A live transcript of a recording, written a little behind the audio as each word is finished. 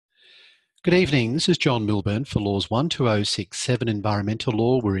Good evening. This is John Milburn for Laws 12067 Environmental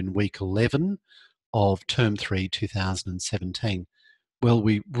Law. We're in week 11 of Term 3 2017. Well,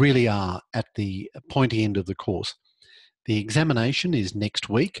 we really are at the pointy end of the course. The examination is next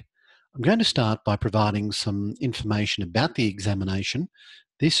week. I'm going to start by providing some information about the examination.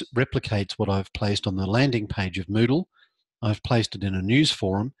 This replicates what I've placed on the landing page of Moodle. I've placed it in a news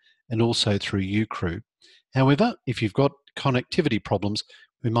forum and also through uCrew. However, if you've got connectivity problems,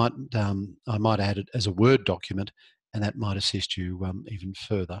 I might add it as a Word document, and that might assist you even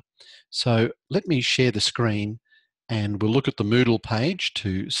further. So let me share the screen, and we'll look at the Moodle page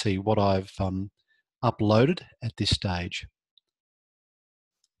to see what I've uploaded at this stage.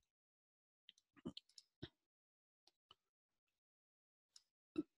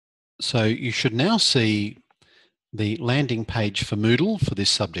 So you should now see the landing page for Moodle for this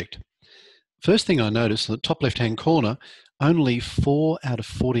subject. First thing I noticed in the top left-hand corner, only 4 out of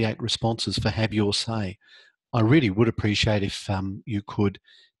 48 responses for have your say. I really would appreciate if you could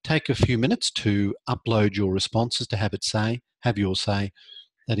take a few minutes to upload your responses to have your say.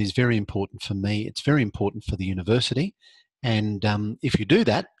 That is very important for me. It's very important for the university. And if you do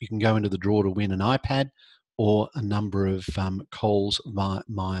that, you can go into the draw to win an iPad or a number of Coles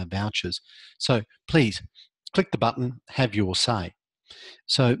Myer vouchers. So please click the button, have your say.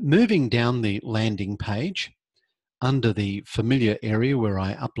 So moving down the landing page, under the familiar area where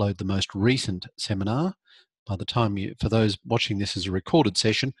I upload the most recent seminar, by the time for those watching this as a recorded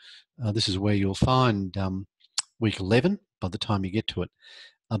session, this is where you'll find week 11 by the time you get to it.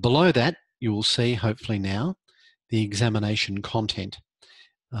 Below that, you will see, hopefully now, the examination content.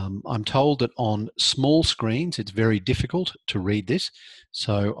 I'm told that on small screens, it's very difficult to read this,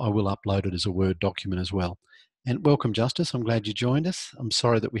 so I will upload it as a Word document as well. And welcome, Justice. I'm glad you joined us. I'm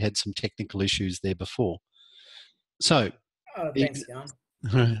sorry that we had some technical issues there before. So, thanks,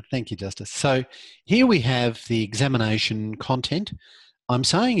 John. Thank you, Justice. So here we have the examination content. I'm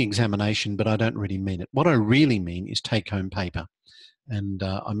saying examination, but I don't really mean it. What I really mean is take-home paper. And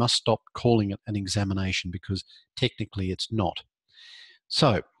I must stop calling it an examination because technically it's not.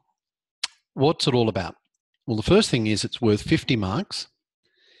 So what's it all about? Well, the first thing is it's worth 50 marks.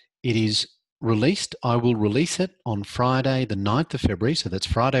 It is released. I will release it on Friday, the 9th of February, so that's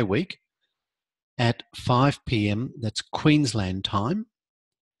Friday week, at 5 p.m. That's Queensland time.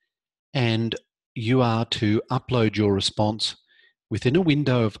 And you are to upload your response within a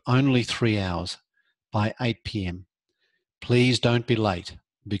window of only 3 hours by 8 p.m. Please don't be late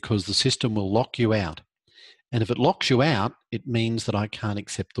because the system will lock you out. And if it locks you out, it means that I can't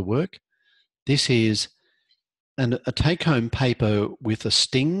accept the work. This is a take-home paper with a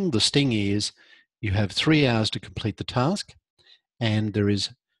sting. The sting is you have 3 hours to complete the task and there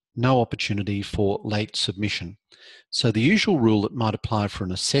is no opportunity for late submission. So the usual rule that might apply for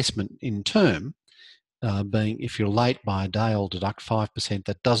an assessment in term, being if you're late by a day, I'll deduct 5%.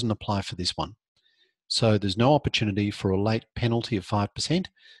 That doesn't apply for this one. So there's no opportunity for a late penalty of 5%, and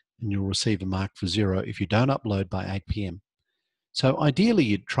you'll receive a mark for 0 if you don't upload by 8 p.m. So ideally,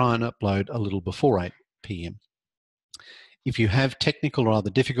 you'd try and upload a little before 8 p.m. If you have technical or other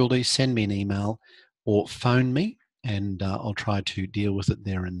difficulties, send me an email or phone me, and I'll try to deal with it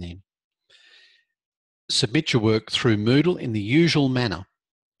there and then. Submit your work through Moodle in the usual manner.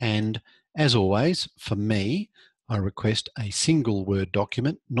 And as always, for me, I request a single Word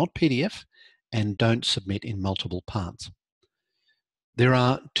document, not PDF, and don't submit in multiple parts. There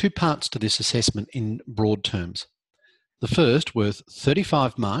are 2 parts to this assessment in broad terms. The first, worth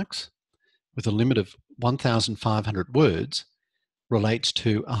 35 marks with a limit of 1,500 words, relates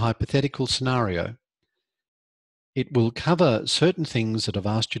to a hypothetical scenario. It will cover certain things that I've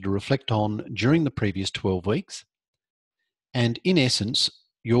asked you to reflect on during the previous 12 weeks. And in essence,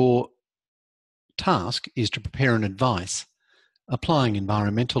 your task is to prepare an advice applying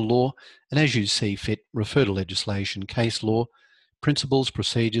environmental law, and as you see fit, refer to legislation, case law, principles,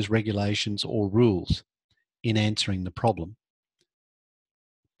 procedures, regulations, or rules in answering the problem.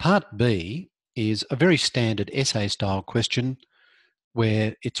 Part B is a very standard essay-style question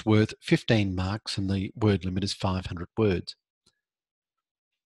where it's worth 15 marks and the word limit is 500 words.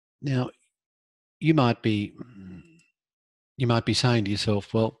 Now, you might be saying to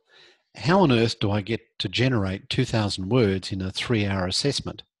yourself, well, how on earth do I get to generate 2,000 words in a 3-hour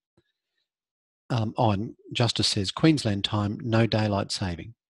assessment? And Justice says Queensland time, no daylight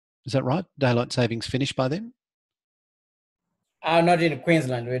saving. Is that right? Daylight saving's finished by then? Not in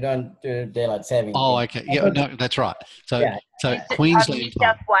Queensland. We don't do daylight saving. Oh, okay. Yeah, no, that's right. So, yeah. So Queensland New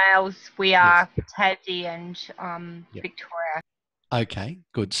time. South Wales, we are Tassie and Victoria. Okay,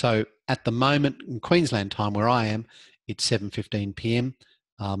 good. So at the moment in Queensland time where I am, it's 7:15 p.m.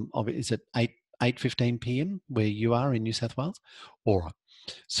 Is it 8:15 p.m. where you are in New South Wales? All right.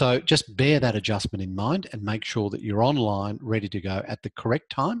 So just bear that adjustment in mind and make sure that you're online, ready to go at the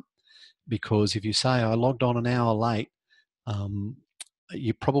correct time. Because if you say, I logged on an hour late,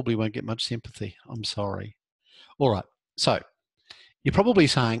 you probably won't get much sympathy. I'm sorry. All right. So you're probably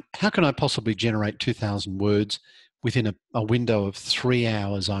saying, how can I possibly generate 2,000 words within a window of 3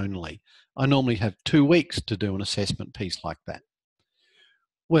 hours only? I normally have 2 weeks to do an assessment piece like that.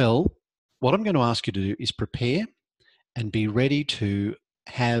 Well, what I'm going to ask you to do is prepare and be ready to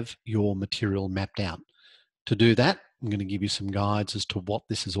have your material mapped out. To do that, I'm going to give you some guides as to what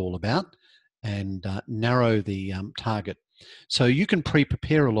this is all about and narrow the target. So you can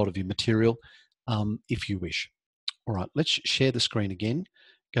pre-prepare a lot of your material if you wish. All right, let's share the screen again.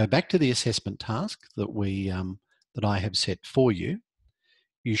 Go back to the assessment task that I have set for you.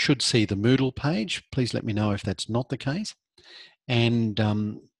 You should see the Moodle page. Please let me know if that's not the case. And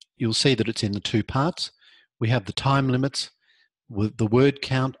you'll see that it's in the 2 parts. We have the time limits with the word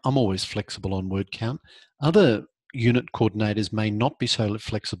count. I'm always flexible on word count. Other unit coordinators may not be so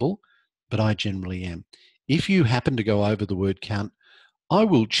flexible, but I generally am. If you happen to go over the word count, I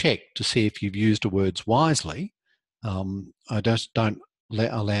will check to see if you've used the words wisely. I just don't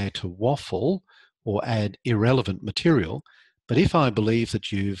allow you to waffle or add irrelevant material. But if I believe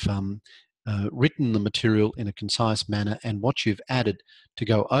that you've written the material in a concise manner and what you've added to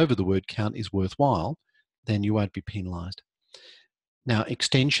go over the word count is worthwhile, then you won't be penalised. Now,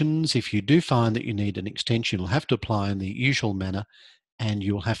 extensions, if you do find that you need an extension, you'll have to apply in the usual manner, and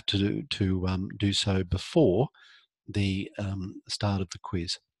you'll have to do so before the start of the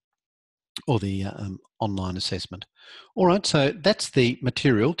quiz or the online assessment. All right, so that's the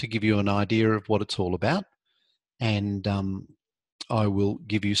material to give you an idea of what it's all about, and I will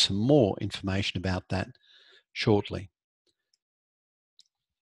give you some more information about that shortly.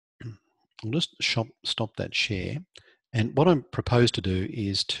 I'll just stop that share. And what I propose to do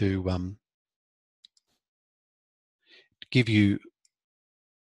is to give you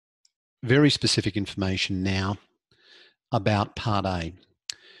very specific information now about Part A.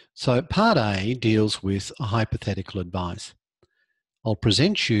 So Part A deals with a hypothetical advice. I'll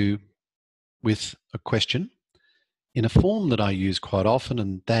present you with a question in a form that I use quite often,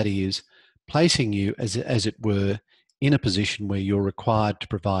 and that is placing you, as it were, in a position where you're required to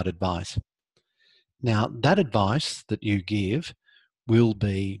provide advice. Now, that advice that you give will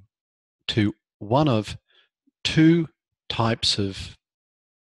be to one of 2 types of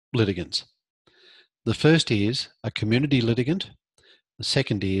litigants. The first is a community litigant. The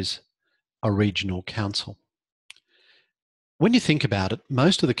second is a regional counsel. When you think about it,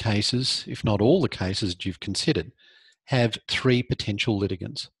 most of the cases, if not all the cases that you've considered, have 3 potential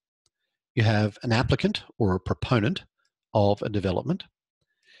litigants. You have an applicant or a proponent of a development.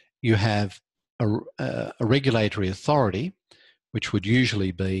 You have a regulatory authority, which would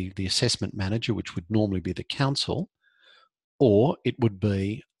usually be the assessment manager, which would normally be the council, or it would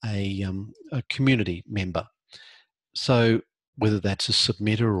be a community member. So whether that's a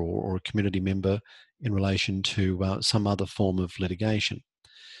submitter or a community member in relation to some other form of litigation.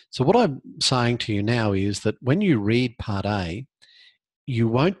 So what I'm saying to you now is that when you read Part A, you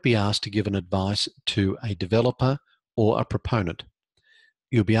won't be asked to give an advice to a developer or a proponent.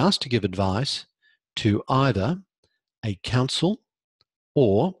 You'll be asked to give advice to either a council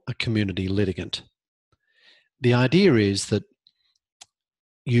or a community litigant. The idea is that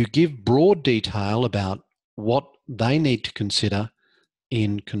you give broad detail about what they need to consider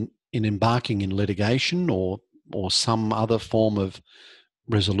in embarking in litigation or some other form of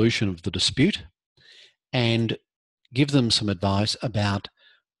resolution of the dispute, and give them some advice about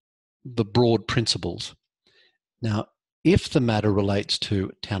the broad principles. Now, if the matter relates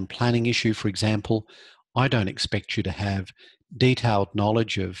to town planning issue, for example, I don't expect you to have detailed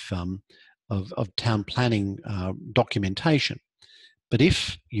knowledge of town planning documentation. But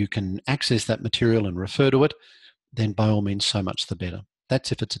if you can access that material and refer to it, then by all means, so much the better.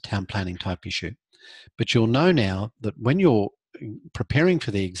 That's if it's a town planning type issue. But you'll know now that when you're preparing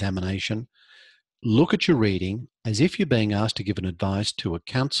for the examination, look at your reading as if you're being asked to give an advice to a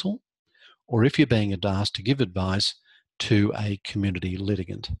council, or if you're being asked to give advice to a community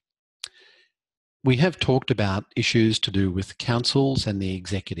litigant. We have talked about issues to do with councils and the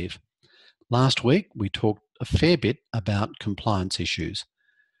executive. Last week, we talked a fair bit about compliance issues.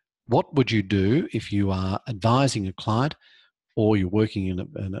 What would you do if you are advising a client or you're working in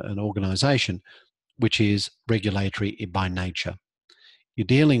an organisation which is regulatory by nature? You're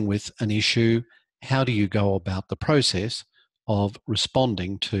dealing with an issue. How do you go about the process of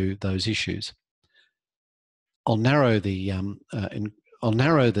responding to those issues? I'll narrow the I'll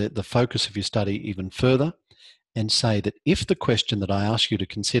narrow the focus of your study even further and say that if the question that I ask you to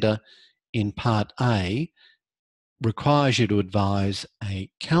consider in part A requires you to advise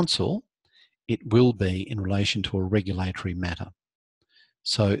a council, it will be in relation to a regulatory matter.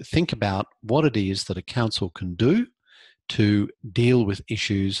 So think about what it is that a council can do to deal with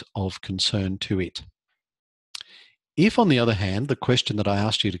issues of concern to it. If, on the other hand, the question that I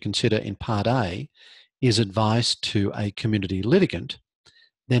asked you to consider in part A is advice to a community litigant,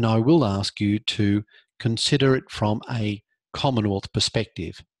 then I will ask you to consider it from a Commonwealth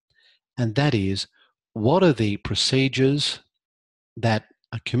perspective. And that is, what are the procedures that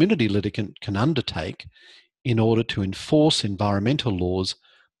a community litigant can undertake in order to enforce environmental laws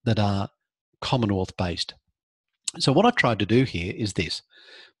that are Commonwealth based? So what I tried to do here is this.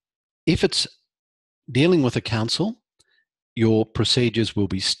 If it's dealing with a council, your procedures will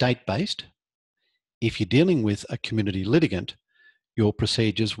be state-based. If you're dealing with a community litigant, your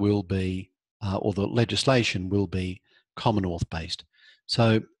procedures will be, or the legislation will be Commonwealth-based.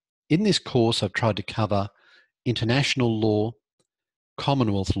 So in this course, I've tried to cover international law,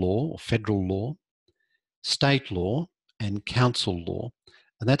 Commonwealth law or federal law, state law, and council law.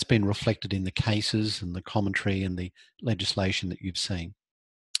 And that's been reflected in the cases and the commentary and the legislation that you've seen.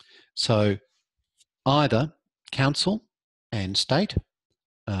 So either council and state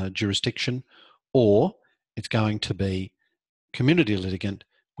jurisdiction, or it's going to be community litigant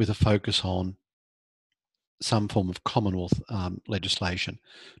with a focus on some form of Commonwealth legislation.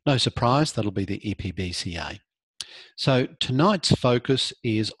 No surprise, that'll be the EPBCA. So tonight's focus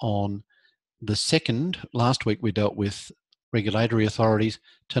is on the second. Last week we dealt with regulatory authorities.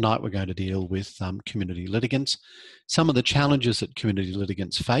 Tonight we're going to deal with community litigants. Some of the challenges that community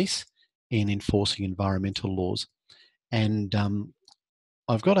litigants face in enforcing environmental laws. And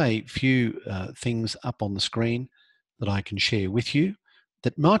I've got a few things up on the screen that I can share with you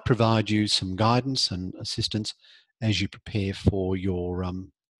that might provide you some guidance and assistance as you prepare for your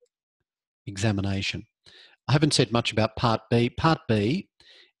examination. I haven't said much about Part B. Part B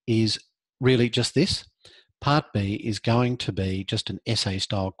is really just this. Part B is going to be just an essay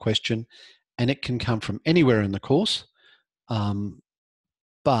style question, and it can come from anywhere in the course,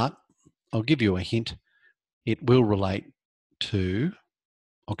 but I'll give you a hint. It will relate to,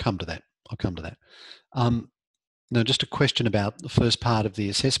 I'll come to that. Now, just a question about the first part of the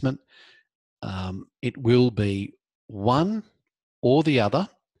assessment. It will be one or the other.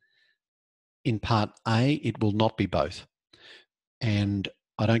 In part A, it will not be both. And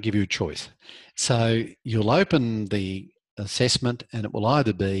I don't give you a choice. So you'll open the assessment and it will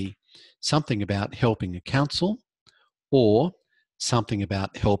either be something about helping a council or something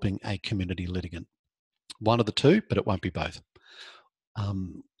about helping a community litigant. One of the two, but it won't be both.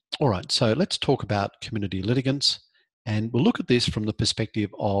 All right, so let's talk about community litigants, and we'll look at this from the perspective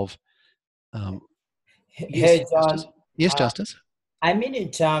of... Hey, John. Justice. Yes, Justice. I mean,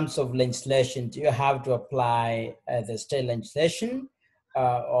 in terms of legislation, do you have to apply the state legislation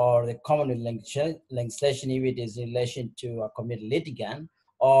or the Commonwealth legislation if it is in relation to a community litigant,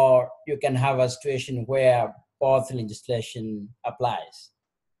 or you can have a situation where both legislation applies?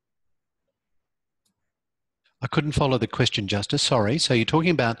 I couldn't follow the question, Justice. Sorry. So you're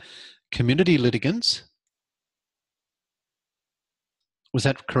talking about community litigants? Was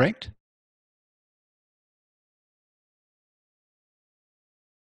that correct?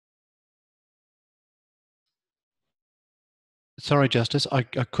 Sorry, Justice. I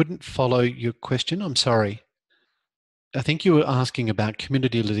couldn't follow your question. I'm sorry. I think you were asking about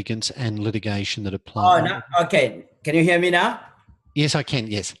community litigants and litigation that apply. Oh, no. Okay. Can you hear me now? Yes, I can.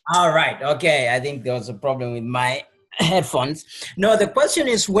 Yes. All right. Okay. I think there was a problem with my headphones. No, the question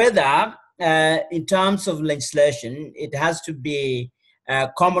is whether, in terms of legislation, it has to be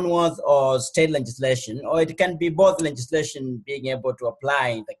Commonwealth or state legislation, or it can be both legislation being able to apply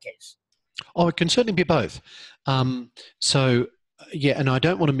in the case. Oh, it can certainly be both. So, yeah, and I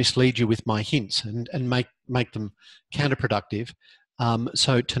don't want to mislead you with my hints and make them counterproductive.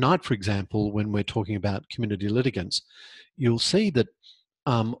 So tonight, for example, when we're talking about community litigants, you'll see that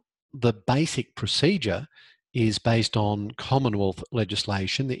the basic procedure is based on Commonwealth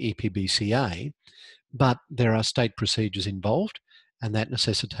legislation, the EPBCA, but there are state procedures involved, and that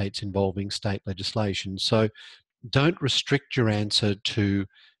necessitates involving state legislation. So don't restrict your answer to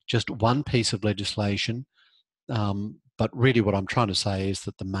just one piece of legislation, but really what I'm trying to say is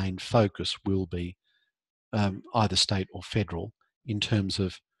that the main focus will be either state or federal in terms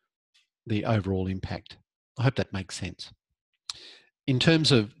of the overall impact. I hope that makes sense. In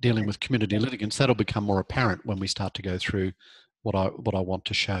terms of dealing with community litigants, that'll become more apparent when we start to go through what I want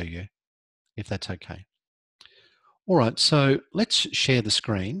to show you, if that's okay. All right, so let's share the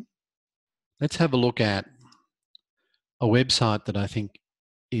screen. Let's have a look at a website that I think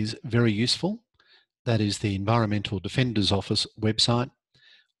is very useful. That is the Environmental Defenders Office website.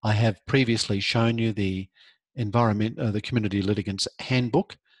 I have previously shown you the the Community Litigants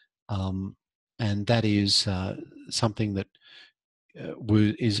Handbook, and that is something that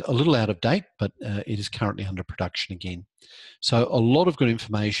is a little out of date, but it is currently under production again. So a lot of good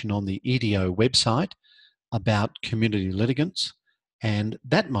information on the EDO website about community litigants, and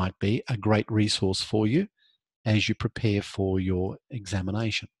that might be a great resource for you as you prepare for your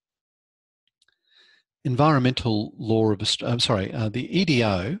examination. Environmental law of the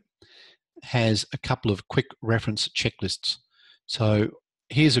EDO has a couple of quick reference checklists. So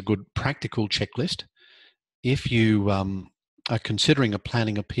here's a good practical checklist. If you are considering a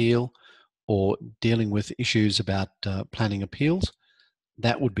planning appeal or dealing with issues about planning appeals,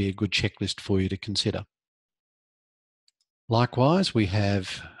 that would be a good checklist for you to consider. Likewise, we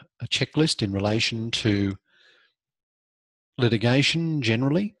have a checklist in relation to litigation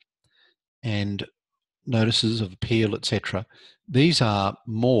generally and notices of appeal, etc. These are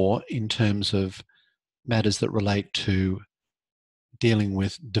more in terms of matters that relate to dealing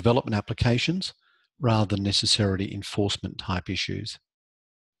with development applications rather than necessarily enforcement type issues.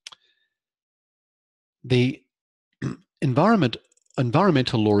 The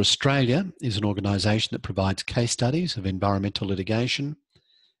Environmental Law Australia is an organisation that provides case studies of environmental litigation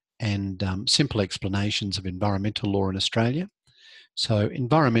and simple explanations of environmental law in Australia. So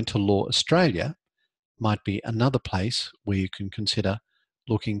Environmental Law Australia might be another place where you can consider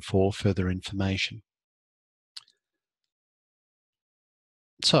looking for further information.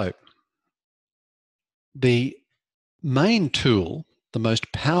 So the main tool, the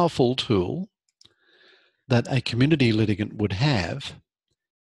most powerful tool that a community litigant would have,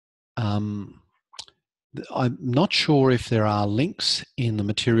 I'm not sure if there are links in the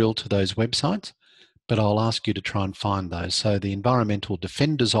material to those websites, but I'll ask you to try and find those. So the Environmental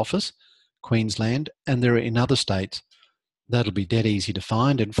Defenders Office, Queensland, and there are in other states. That'll be dead easy to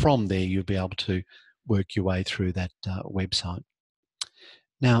find, and from there you'll be able to work your way through that website.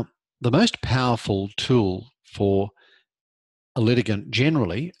 Now, the most powerful tool for a litigant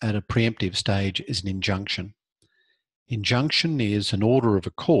generally at a preemptive stage is an injunction. Injunction is an order of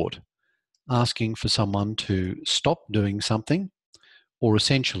a court asking for someone to stop doing something or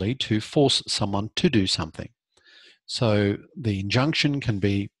essentially to force someone to do something. So the injunction can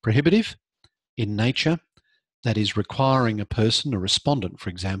be prohibitive in nature, that is requiring a person, a respondent for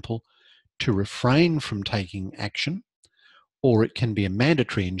example, to refrain from taking action, or it can be a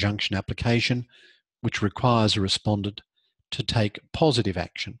mandatory injunction application which requires a respondent to take positive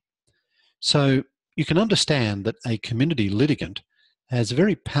action. So you can understand that a community litigant has a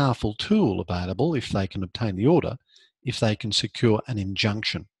very powerful tool available if they can obtain the order, if they can secure an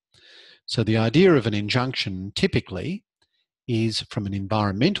injunction. So the idea of an injunction typically is, from an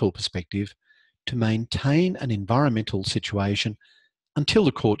environmental perspective, to maintain an environmental situation until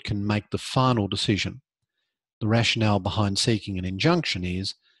the court can make the final decision. The rationale behind seeking an injunction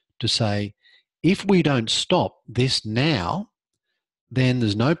is to say, if we don't stop this now, then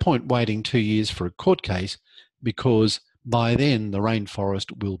there's no point waiting 2 years for a court case, because by then the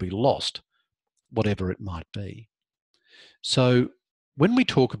rainforest will be lost, whatever it might be. So when we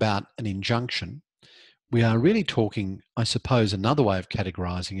talk about an injunction, we are really talking, I suppose another way of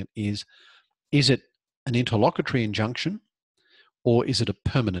categorizing it is it an interlocutory injunction or is it a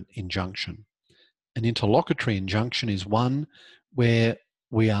permanent injunction? An interlocutory injunction is one where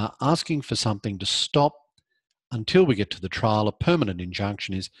we are asking for something to stop until we get to the trial. A permanent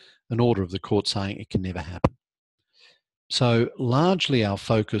injunction is an order of the court saying it can never happen. So largely our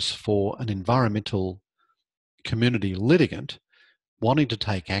focus for an environmental community litigant wanting to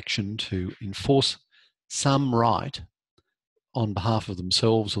take action to enforce some right on behalf of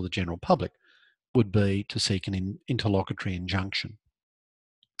themselves or the general public would be to seek an interlocutory injunction.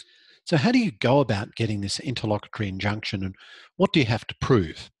 So how do you go about getting this interlocutory injunction, and what do you have to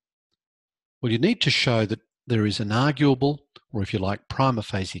prove? Well, you need to show that there is an arguable, or if you like, prima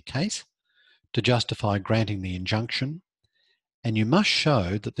facie case to justify granting the injunction, and you must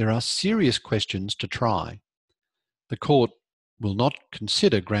show that there are serious questions to try. The court will not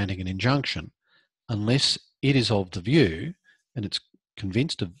consider granting an injunction unless it is of the view, and it's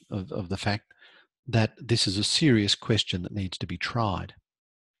convinced of the fact, that this is a serious question that needs to be tried.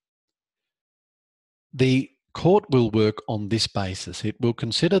 The court will work on this basis. It will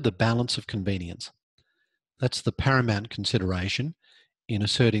consider the balance of convenience. That's the paramount consideration in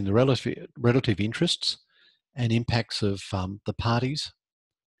asserting the relative interests and impacts of the parties.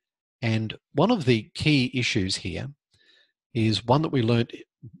 And one of the key issues here is one that we learnt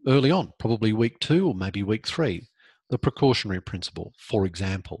early on, probably week 2 or maybe week 3, the precautionary principle, for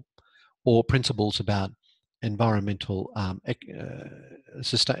example, or principles about environmentally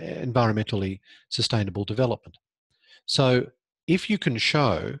sustainable development. So if you can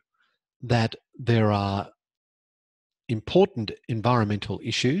show that there are important environmental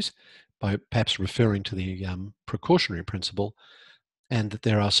issues by perhaps referring to the precautionary principle, and that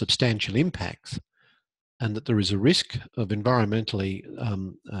there are substantial impacts, and that there is a risk of environmentally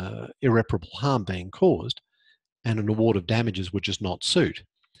irreparable harm being caused, and an award of damages would just not suit,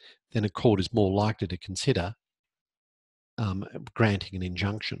 then a court is more likely to consider granting an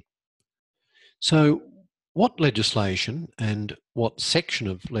injunction. So what legislation and what section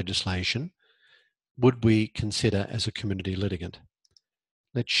of legislation would we consider as a community litigant?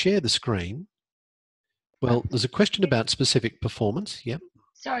 Let's share the screen. Well, there's a question about specific performance. Yep.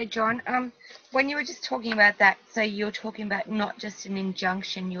 Sorry, John. When you were just talking about that, so you're talking about not just an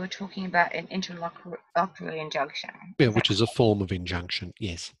injunction, you were talking about an interlocutory injunction. Yeah, which is a form of injunction,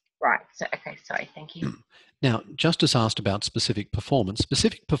 yes. Right. So, okay, sorry, thank you. Now, Justice asked about specific performance.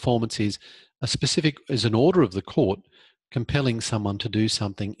 Specific performance is an order of the court compelling someone to do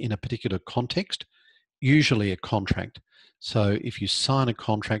something in a particular context, usually a contract. So if you sign a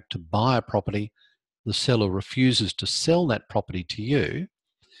contract to buy a property, the seller refuses to sell that property to you,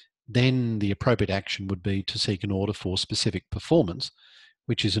 then the appropriate action would be to seek an order for specific performance,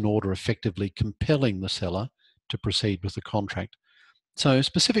 which is an order effectively compelling the seller to proceed with the contract. So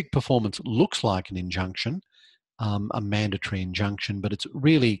specific performance looks like an injunction, a mandatory injunction, but it's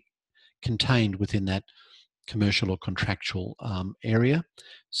really contained within that commercial or contractual area.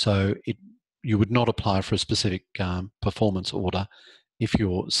 So you would not apply for a specific performance order if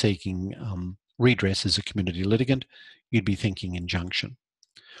you're seeking redress as a community litigant. You'd be thinking injunction.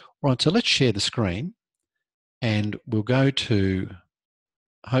 Right, so let's share the screen and we'll go to,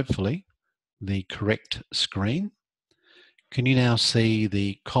 hopefully, the correct screen. Can you now see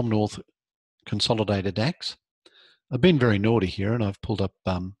the Commonwealth Consolidated Acts? I've been very naughty here and I've pulled up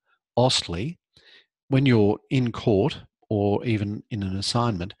AustLII. When you're in court or even in an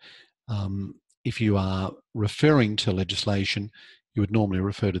assignment, if you are referring to legislation, you would normally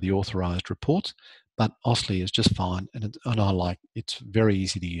refer to the authorised reports, but AustLII is just fine, and I like it's very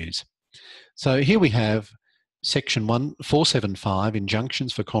easy to use. So here we have Section 475,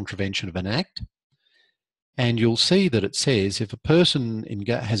 Injunctions for Contravention of an Act, and you'll see that it says if a person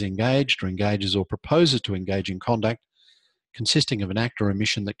has engaged or engages or proposes to engage in conduct consisting of an act or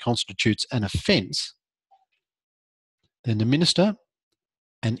omission that constitutes an offence, then the minister,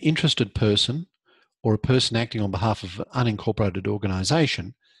 an interested person, or a person acting on behalf of an unincorporated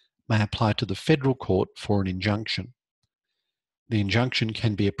organisation may apply to the federal court for an injunction. The injunction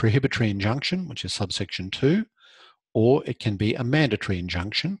can be a prohibitory injunction, which is subsection 2, or it can be a mandatory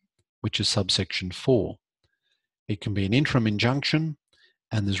injunction, which is subsection 4. It can be an interim injunction,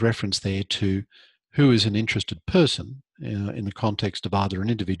 and there's reference there to who is an interested person in the context of either an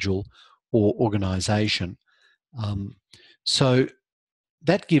individual or organisation. So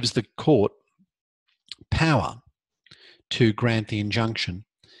that gives the court power to grant the injunction.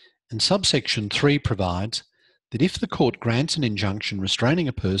 And subsection 3 provides that if the court grants an injunction restraining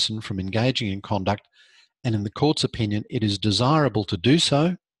a person from engaging in conduct, and in the court's opinion it is desirable to do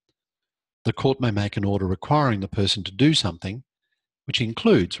so, the court may make an order requiring the person to do something, which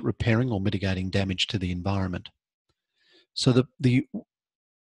includes repairing or mitigating damage to the environment. So the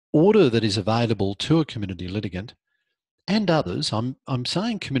order that is available to a community litigant and others, I'm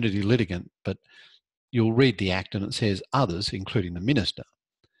saying community litigant, but you'll read the Act and it says others, including the minister.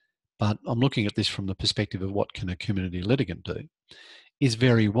 But I'm looking at this from the perspective of what can a community litigant do, is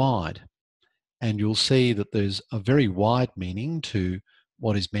very wide. And you'll see that there's a very wide meaning to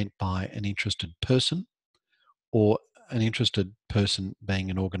what is meant by an interested person, or an interested person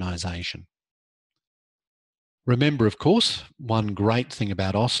being an organisation. Remember, of course, one great thing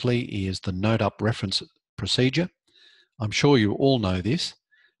about AustLII is the note up reference procedure. I'm sure you all know this,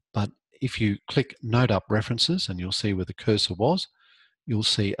 but if you click note up references, and you'll see where the cursor was, you'll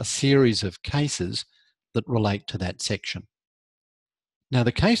see a series of cases that relate to that section. Now,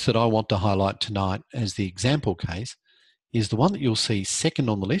 the case that I want to highlight tonight as the example case is the one that you'll see second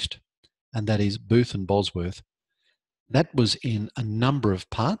on the list, and that is Booth and Bosworth. That was in a number of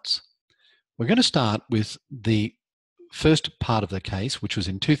parts. We're going to start with the first part of the case, which was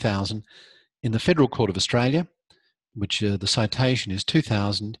in 2000 in the Federal Court of Australia, which the citation is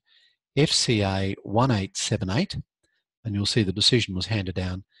 2000 FCA 1878, and you'll see the decision was handed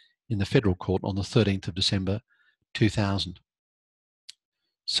down in the Federal Court on the 13th of December 2000.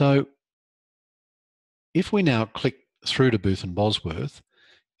 So if we now click through to Booth and Bosworth,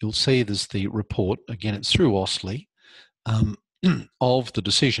 you'll see there's the report, again it's through Ostley, of the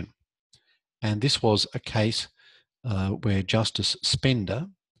decision. And this was a case where Justice Spender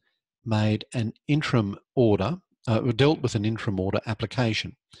made an interim order, dealt with an interim order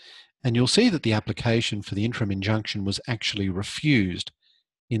application. And you'll see that the application for the interim injunction was actually refused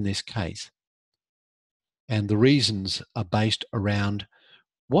in this case. And the reasons are based around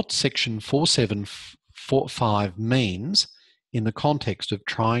what Section 4745 means in the context of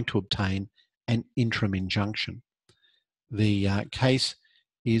trying to obtain an interim injunction. The case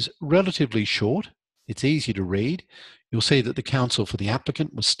is relatively short. It's easy to read. You'll see that the counsel for the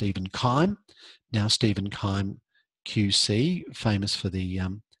applicant was Stephen Keim, now Stephen Keim QC, famous for the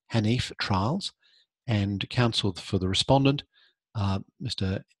Hanif trials, and counsel for the respondent,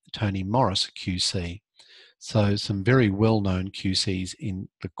 Mr. Tony Morris QC. So some very well-known QCs in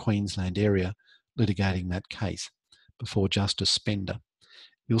the Queensland area litigating that case before Justice Spender.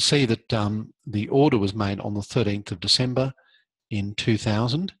 You'll see that the order was made on the 13th of December in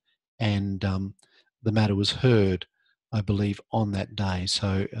 2000, and the matter was heard, I believe, on that day.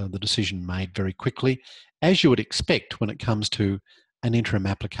 So the decision made very quickly, as you would expect when it comes to an interim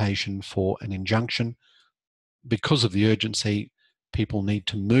application for an injunction. Because of the urgency, people need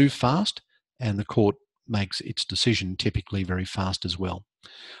to move fast, and the court makes its decision typically very fast as well.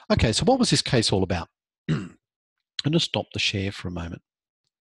 Okay, so what was this case all about? I'm going to stop the share for a moment.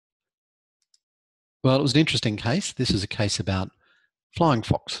 Well, it was an interesting case. This is a case about Flying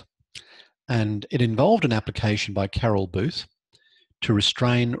Fox, and it involved an application by Carol Booth to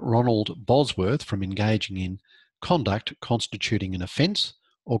restrain Ronald Bosworth from engaging in conduct constituting an offence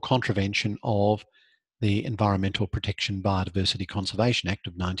or contravention of the Environmental Protection Biodiversity Conservation Act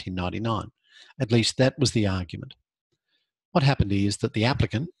of 1999. At least that was the argument. What happened is that the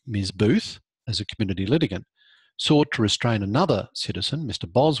applicant, Ms. Booth, as a community litigant, sought to restrain another citizen,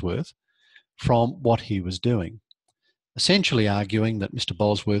 Mr. Bosworth, from what he was doing, essentially arguing that Mr.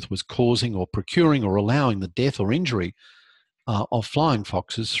 Bosworth was causing or procuring or allowing the death or injury of flying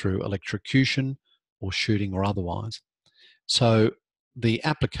foxes through electrocution or shooting or otherwise. So the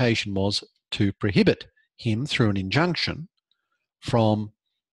application was to prohibit him through an injunction from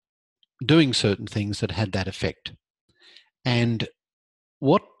doing certain things that had that effect. And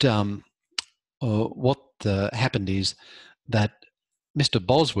what happened is that Mr.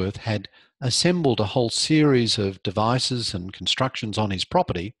 Bosworth had assembled a whole series of devices and constructions on his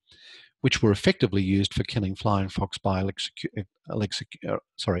property which were effectively used for killing flying fox by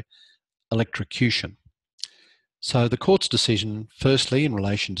electrocution. So the court's decision, firstly, in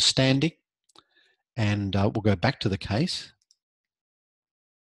relation to standing, and we'll go back to the case,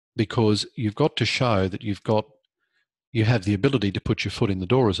 because you've got to show that you have the ability to put your foot in the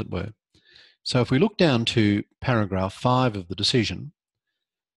door, as it were. So if we look down to paragraph 5 of the decision,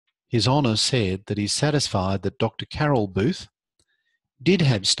 His Honour said that he's satisfied that Dr. Carol Booth did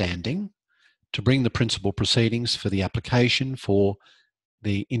have standing to bring the principal proceedings for the application for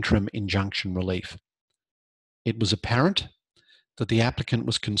the interim injunction relief. It was apparent that the applicant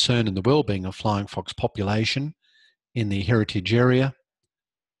was concerned in the well-being of flying fox population in the heritage area,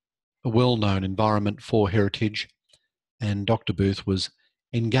 a well-known environment for heritage, and Dr. Booth was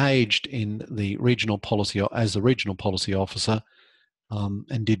engaged in the regional policy as the regional policy officer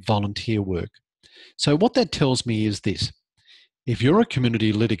and did volunteer work. So what that tells me is this: if you're a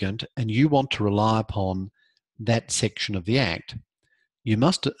community litigant and you want to rely upon that section of the Act, you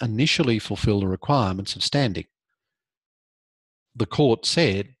must initially fulfil the requirements of standing. The court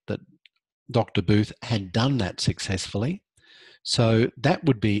said that Dr. Booth had done that successfully, so that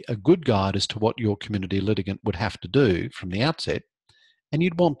would be a good guide as to what your community litigant would have to do from the outset, and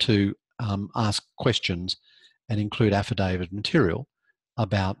you'd want to ask questions and include affidavit material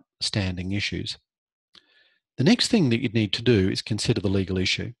about standing issues. The next thing that you'd need to do is consider the legal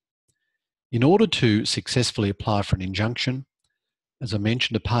issue. In order to successfully apply for an injunction, as I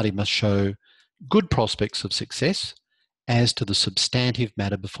mentioned, a party must show good prospects of success as to the substantive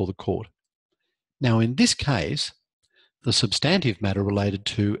matter before the court. Now, in this case, the substantive matter related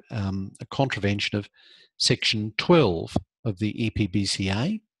to a contravention of Section 12 of the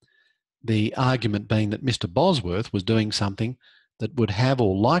EPBCA, the argument being that Mr. Bosworth was doing something that would have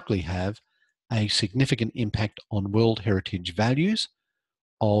or likely have a significant impact on World Heritage values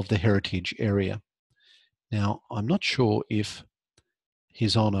of the heritage area. Now, I'm not sure if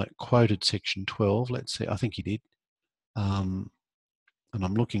His Honour quoted Section 12. Let's see, I think he did. And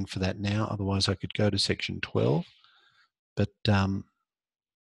I'm looking for that now, otherwise I could go to Section 12. But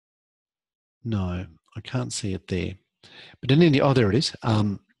no, I can't see it there. But in any, oh, there it is.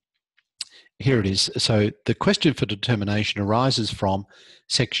 here it is. So the question for determination arises from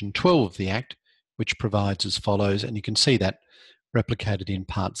Section 12 of the Act, which provides as follows, and you can see that replicated in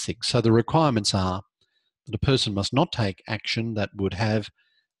Part 6. So the requirements are that a person must not take action that would have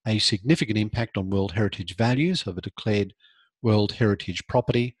a significant impact on World Heritage values of a declared World Heritage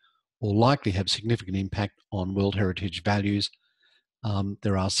property, or likely have significant impact on World Heritage values.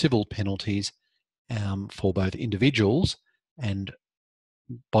 There are civil penalties for both individuals and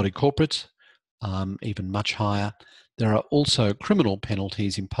body corporates, even much higher. There are also criminal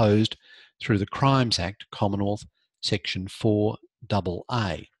penalties imposed through the Crimes Act, Commonwealth, Section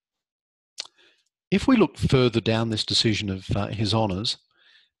 4AA. If we look further down this decision of His Honour's,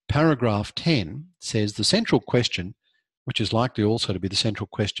 paragraph 10 says the central question, which is likely also to be the central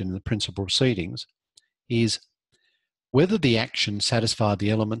question in the principal proceedings, is whether the action satisfied the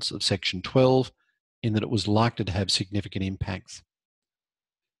elements of Section 12 in that it was likely to have significant impacts.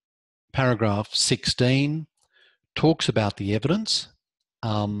 Paragraph 16 talks about the evidence.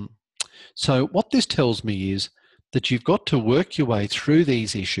 So what this tells me is that you've got to work your way through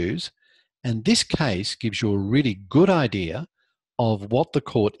these issues, and this case gives you a really good idea of what the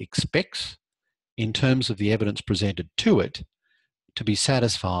court expects in terms of the evidence presented to it to be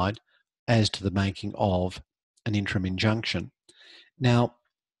satisfied as to the making of an interim injunction. Now,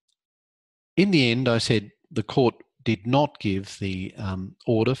 in the end, I said the court did not give the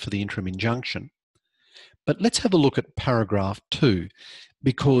order for the interim injunction. But let's have a look at paragraph 2,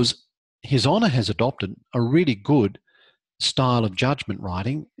 because His Honour has adopted a really good style of judgment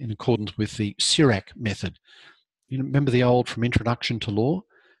writing in accordance with the CIRAC method. You remember the old from Introduction to Law?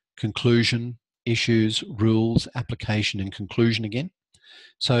 Conclusion, issues, rules, application, and conclusion again.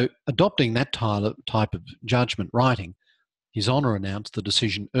 So adopting that type of judgment writing, His Honour announced the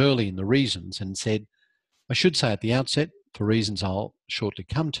decision early in the reasons and said, I should say at the outset, for reasons I'll shortly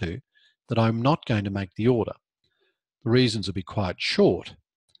come to, that I'm not going to make the order. The reasons will be quite short.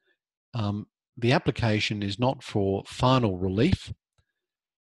 The application is not for final relief.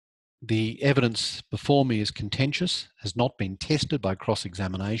 The evidence before me is contentious, has not been tested by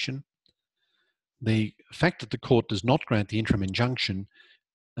cross-examination. The fact that the court does not grant the interim injunction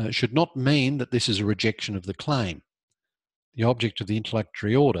should not mean that this is a rejection of the claim. The object of the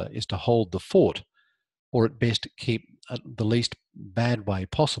interlocutory order is to hold the fort, or at best keep the least bad way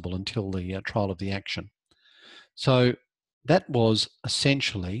possible until the trial of the action. So that was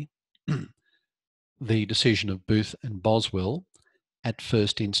essentially the decision of Booth and Boswell at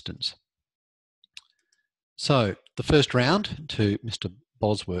first instance. So the first round to Mr.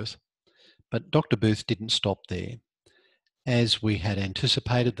 Bosworth, but Dr. Booth didn't stop there. As we had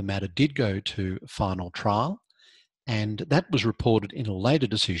anticipated, the matter did go to final trial, and that was reported in a later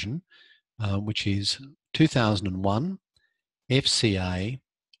decision, which is 2001 FCA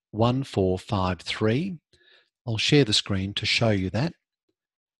 1453. I'll share the screen to show you that,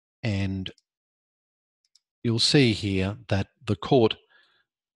 and you'll see here that the court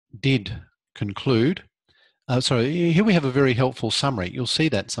did conclude. Sorry, here we have a very helpful summary. You'll see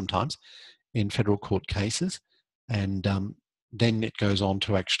that sometimes in federal court cases, and then it goes on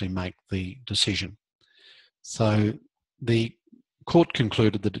to actually make the decision. So the court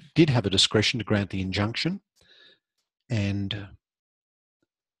concluded that it did have a discretion to grant the injunction, and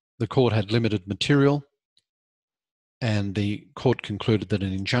the court had limited material, and the court concluded that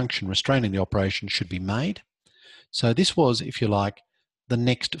an injunction restraining the operation should be made. So this was, if you like, the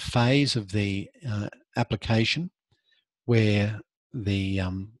next phase of the application, where the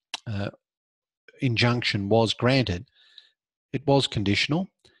injunction was granted. It was conditional,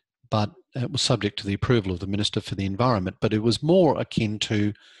 but it was subject to the approval of the Minister for the Environment, but it was more akin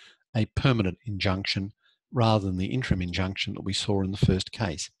to a permanent injunction rather than the interim injunction that we saw in the first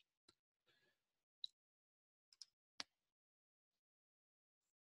case.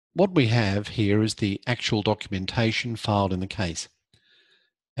 What we have here is the actual documentation filed in the case,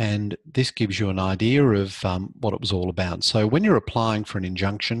 and this gives you an idea of what it was all about. So when you're applying for an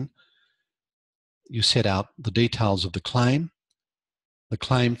injunction, you set out the details of the claim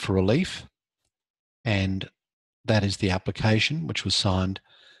for relief, and that is the application, which was signed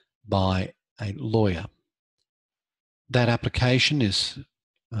by a lawyer. That application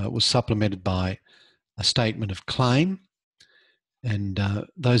was supplemented by a statement of claim, and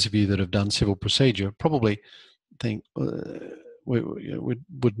those of you that have done civil procedure probably think we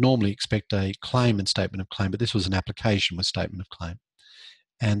would normally expect a claim and statement of claim, but this was an application with statement of claim.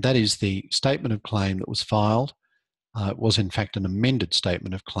 And that is the statement of claim that was filed. It was in fact an amended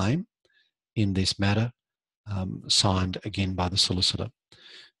statement of claim in this matter, signed again by the solicitor.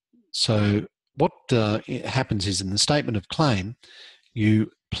 So what happens is, in the statement of claim, you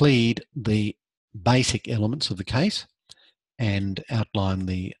plead the basic elements of the case and outline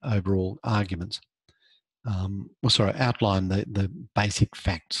the overall arguments. Outline the basic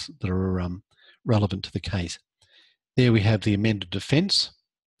facts that are relevant to the case. There we have the amended defence,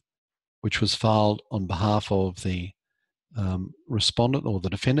 which was filed on behalf of the respondent or the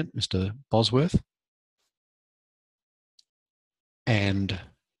defendant, Mr. Bosworth, and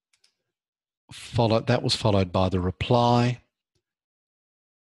that was followed by the reply.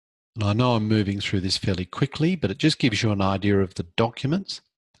 And I know I'm moving through this fairly quickly, but it just gives you an idea of the documents.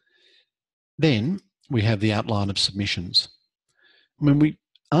 Then we have the outline of submissions. When we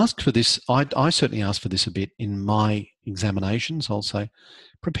asked for this, I certainly asked for this a bit in my examinations. I'll say,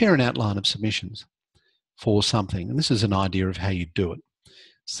 prepare an outline of submissions for something. And this is an idea of how you do it.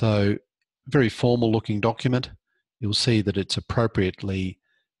 So, very formal looking document. You'll see that it's appropriately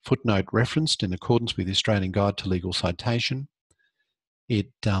footnote referenced in accordance with the Australian Guide to Legal Citation.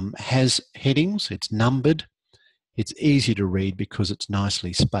 It has headings, it's numbered, it's easy to read because it's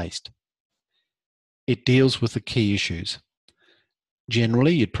nicely spaced. It deals with the key issues.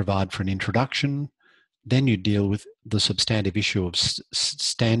 Generally, you'd provide for an introduction, then you deal with the substantive issue of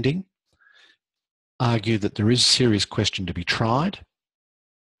standing, argue that there is a serious question to be tried,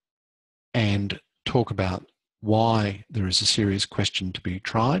 and talk about why there is a serious question to be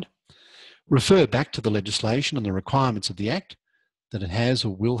tried, refer back to the legislation and the requirements of the Act, that it has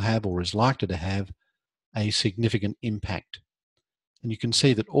or will have or is likely to have a significant impact. And you can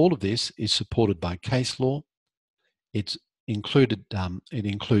see that all of this is supported by case law. It's included, it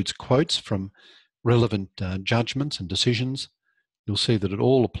includes quotes from relevant judgments and decisions. You'll see that it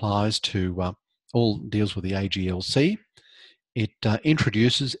all applies to, all deals with the AGLC. It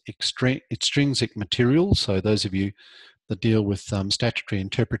introduces extrinsic material. So those of you that deal with statutory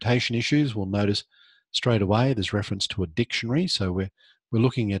interpretation issues will notice straight away there's reference to a dictionary. So we're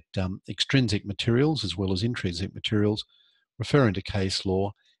looking at extrinsic materials as well as intrinsic materials, referring to case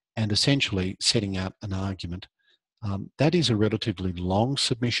law and essentially setting out an argument. That is a relatively long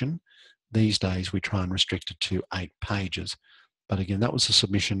submission. These days we try and restrict it to 8 pages. But again, that was a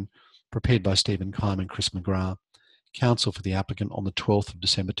submission prepared by Stephen Keim and Chris McGrath, counsel for the applicant, on the 12th of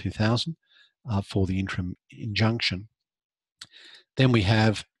December 2000 for the interim injunction. Then we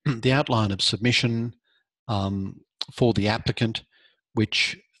have the outline of submission for the applicant,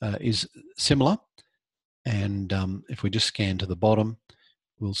 which is similar. And if we just scan to the bottom,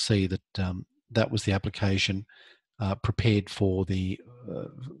 we'll see that that was the application prepared for the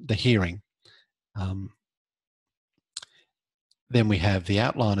hearing. Then we have the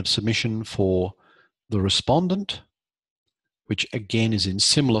outline of submission for the respondent, which again is in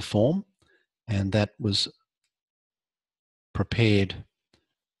similar form, and that was prepared.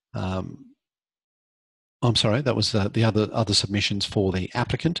 I'm sorry, that was the other submissions for the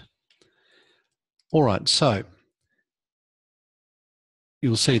applicant. All right, so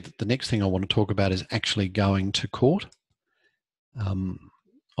you'll see that the next thing I want to talk about is actually going to court.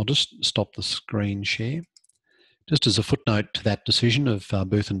 I'll just stop the screen share. Just as a footnote to that decision of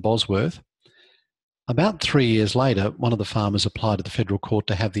Booth and Bosworth, about 3 years later, one of the farmers applied to the federal court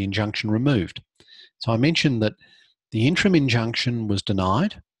to have the injunction removed. So I mentioned that the interim injunction was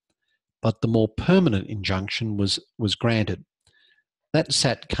denied, but the more permanent injunction was granted. That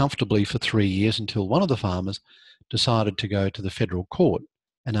sat comfortably for 3 years until one of the farmers decided to go to the federal court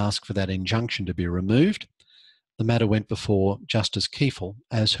and ask for that injunction to be removed. The matter went before Justice Kiefel,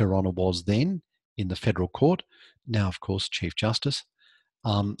 as Her Honour was then in the federal court, now of course Chief Justice,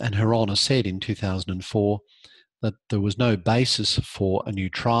 and Her Honour said in 2004 that there was no basis for a new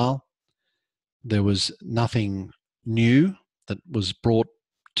trial. There was nothing new that was brought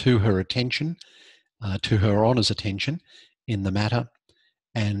to her attention, to Her Honour's attention in the matter,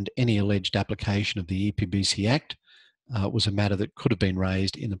 and any alleged application of the EPBC Act was a matter that could have been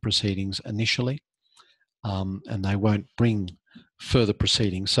raised in the proceedings initially, and they won't bring further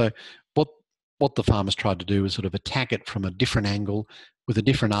proceedings. So what the farmers tried to do was sort of attack it from a different angle with a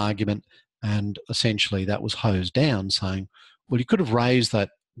different argument, and essentially that was hosed down, saying, well, you could have raised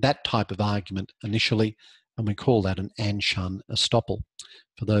that type of argument initially, and we call that an Anshun estoppel,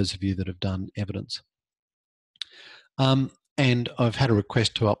 for those of you that have done evidence. And I've had a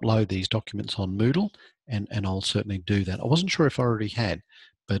request to upload these documents on Moodle, and I'll certainly do that. I wasn't sure if I already had,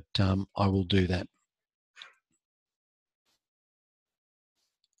 but I will do that.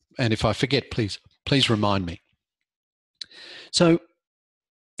 And if I forget, please remind me. So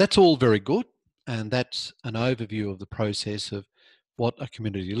that's all very good, and that's an overview of the process of what a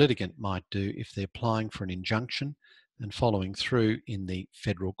community litigant might do if they're applying for an injunction and following through in the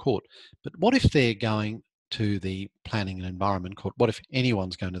federal court. But what if they're going to the Planning and Environment Court? What if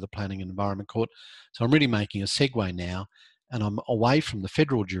anyone's going to the Planning and Environment Court? So I'm really making a segue now, and I'm away from the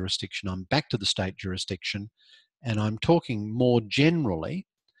federal jurisdiction. I'm back to the state jurisdiction, and I'm talking more generally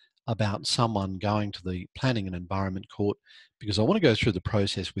about someone going to the Planning and Environment Court, because I want to go through the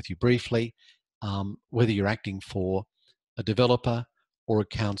process with you briefly, whether you're acting for a developer or a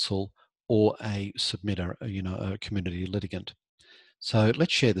council or a submitter, a community litigant. So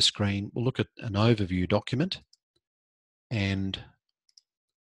let's share the screen. We'll look at an overview document, and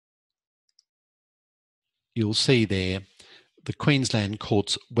you'll see there the Queensland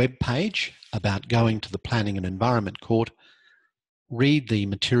Court's webpage about going to the Planning and Environment Court. Read the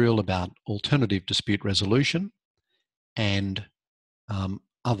material about alternative dispute resolution and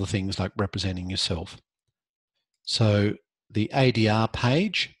other things like representing yourself. So the ADR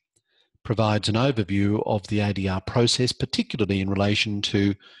page provides an overview of the ADR process, particularly in relation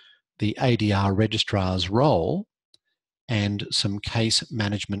to the ADR registrar's role and some case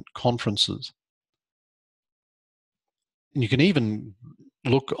management conferences. And you can even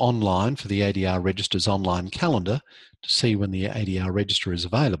look online for the ADR Register's online calendar to see when the ADR Register is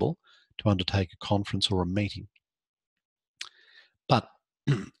available to undertake a conference or a meeting. But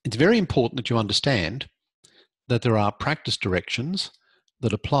it's very important that you understand that there are practice directions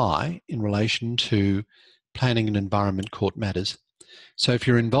that apply in relation to Planning and Environment Court matters. So if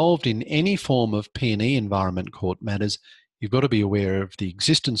you're involved in any form of P&E Environment Court matters, you've got to be aware of the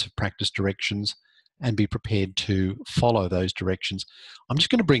existence of practice directions and be prepared to follow those directions. I'm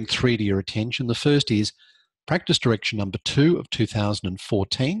just going to bring three to your attention. The first is Practice Direction number 2 of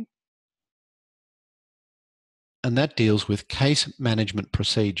 2014, and that deals with case management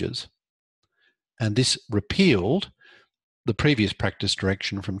procedures. And this repealed the previous practice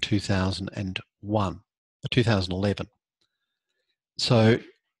direction from 2011. So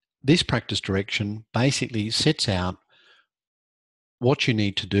this practice direction basically sets out what you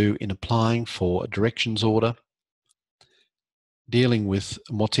need to do in applying for a directions order, dealing with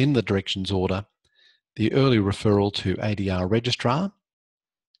what's in the directions order, the early referral to ADR registrar,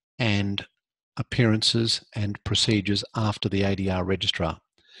 and appearances and procedures after the ADR registrar.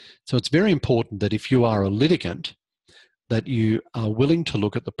 So it's very important that if you are a litigant, that you are willing to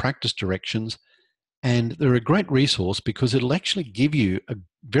look at the practice directions, and they're a great resource because it'll actually give you a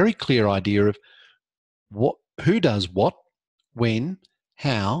very clear idea of who does what, when,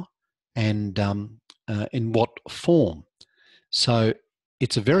 how, and in what form. So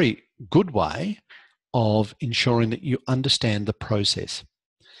it's a very good way of ensuring that you understand the process.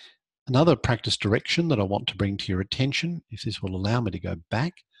 Another practice direction that I want to bring to your attention, if this will allow me to go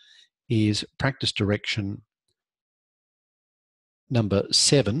back, is practice direction number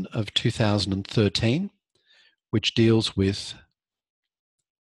 7 of 2013, which deals with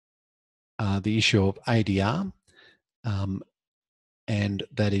the issue of ADR, and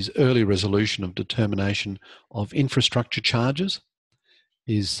that is early resolution of determination of infrastructure charges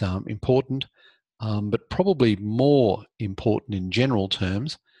is important, but probably more important in general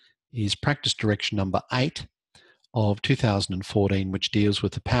terms is practice direction number 8 of 2014, which deals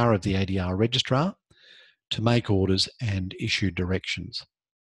with the power of the ADR registrar to make orders and issue directions.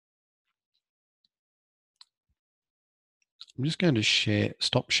 I'm just going to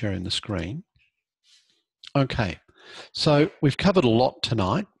stop sharing the screen. Okay, so we've covered a lot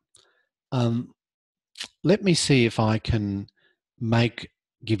tonight. Let me see if I can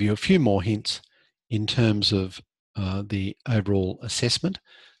give you a few more hints in terms of the overall assessment,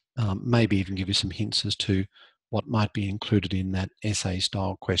 maybe even give you some hints as to what might be included in that essay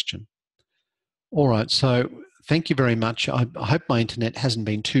style question. All right, so thank you very much. I hope my internet hasn't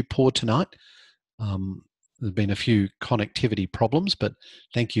been too poor tonight. There's been a few connectivity problems, but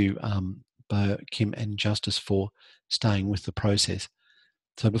thank you, Kim and Justice, for staying with the process.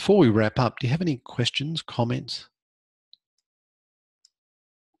 So before we wrap up, do you have any questions, comments?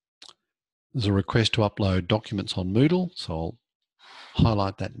 There's a request to upload documents on Moodle, so I'll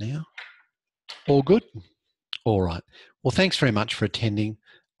highlight that now. All good? All right. Well, thanks very much for attending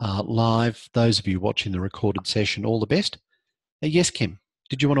live. Those of you watching the recorded session, all the best. Yes, Kim,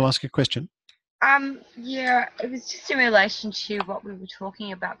 did you want to ask a question? Yeah, it was just in relation to what we were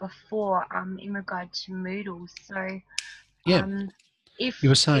talking about before, in regard to Moodle. So, yeah, if you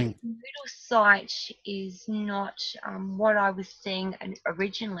were saying the Moodle site is not what I was seeing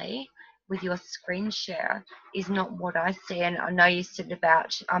originally with your screen share is not what I see, and I know you said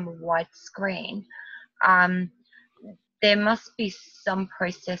about a wide screen. There must be some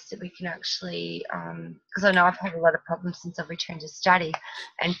process that we can actually, because I know I've had a lot of problems since I've returned to study,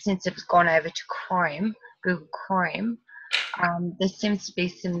 and since it's gone over to Chrome, Google Chrome, there seems to be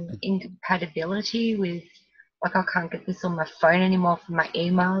some incompatibility with like I can't get this on my phone anymore from my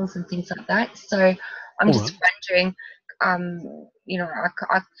emails and things like that. So I'm All just right. wondering, you know,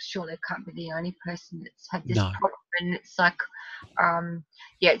 I surely can't be the only person that's had this No. problem. And it's like,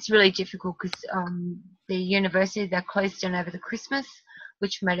 yeah, it's really difficult because the university, they're closed down over the Christmas,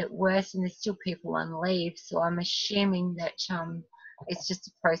 which made it worse, and there's still people on leave. So I'm assuming that it's just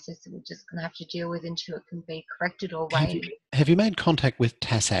a process that we're just going to have to deal with until it can be corrected or waived. Have you made contact with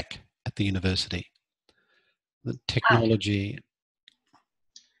TASAC at the university? The technology.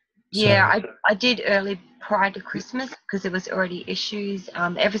 Yeah, So, I did early prior to Christmas because there was already issues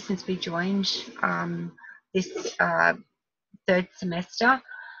ever since we joined this third semester.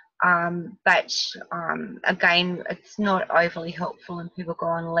 But again, it's not overly helpful, and people go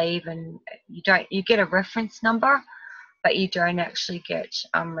on leave, and you get a reference number, but you don't actually get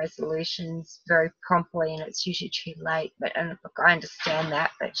resolutions very promptly, and it's usually too late. But and look, I understand that,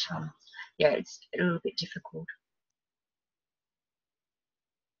 but yeah, it's a little bit difficult.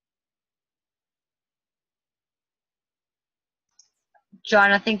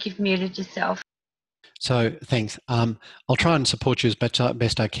 John, I think you've muted yourself. so thanks. I'll try and support you as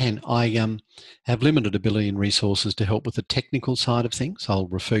best I can. I have limited ability and resources to help with the technical side of things. I'll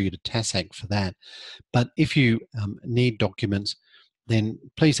refer you to TASAC for that. But if you need documents, then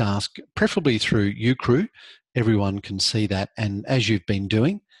please ask, preferably through UCrew. Everyone can see that, and as you've been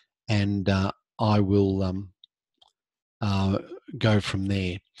doing, and I will go from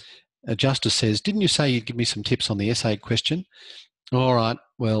there. Justice says, didn't you say you'd give me some tips on the essay question? All right,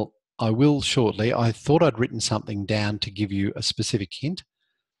 well, I will shortly. I thought I'd written something down to give you a specific hint.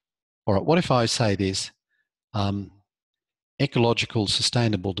 All right, what if I say this? Ecological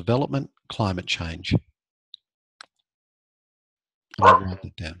sustainable development, climate change. I'll write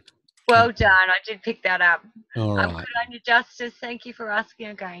that down. Well done. I did pick that up. All right. Good on you, Justice. Thank you for asking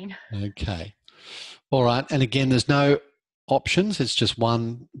again. Okay. All right. And again, there's no options. It's just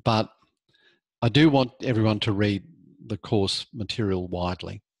one, but I do want everyone to read the course material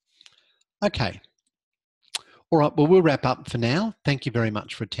widely. Okay. All right. Well, we'll wrap up for now. Thank you very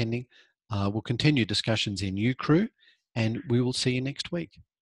much for attending. We'll continue discussions in UCrew, and we will see you next week.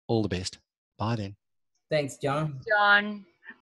 All the best. Bye then. Thanks, John. John.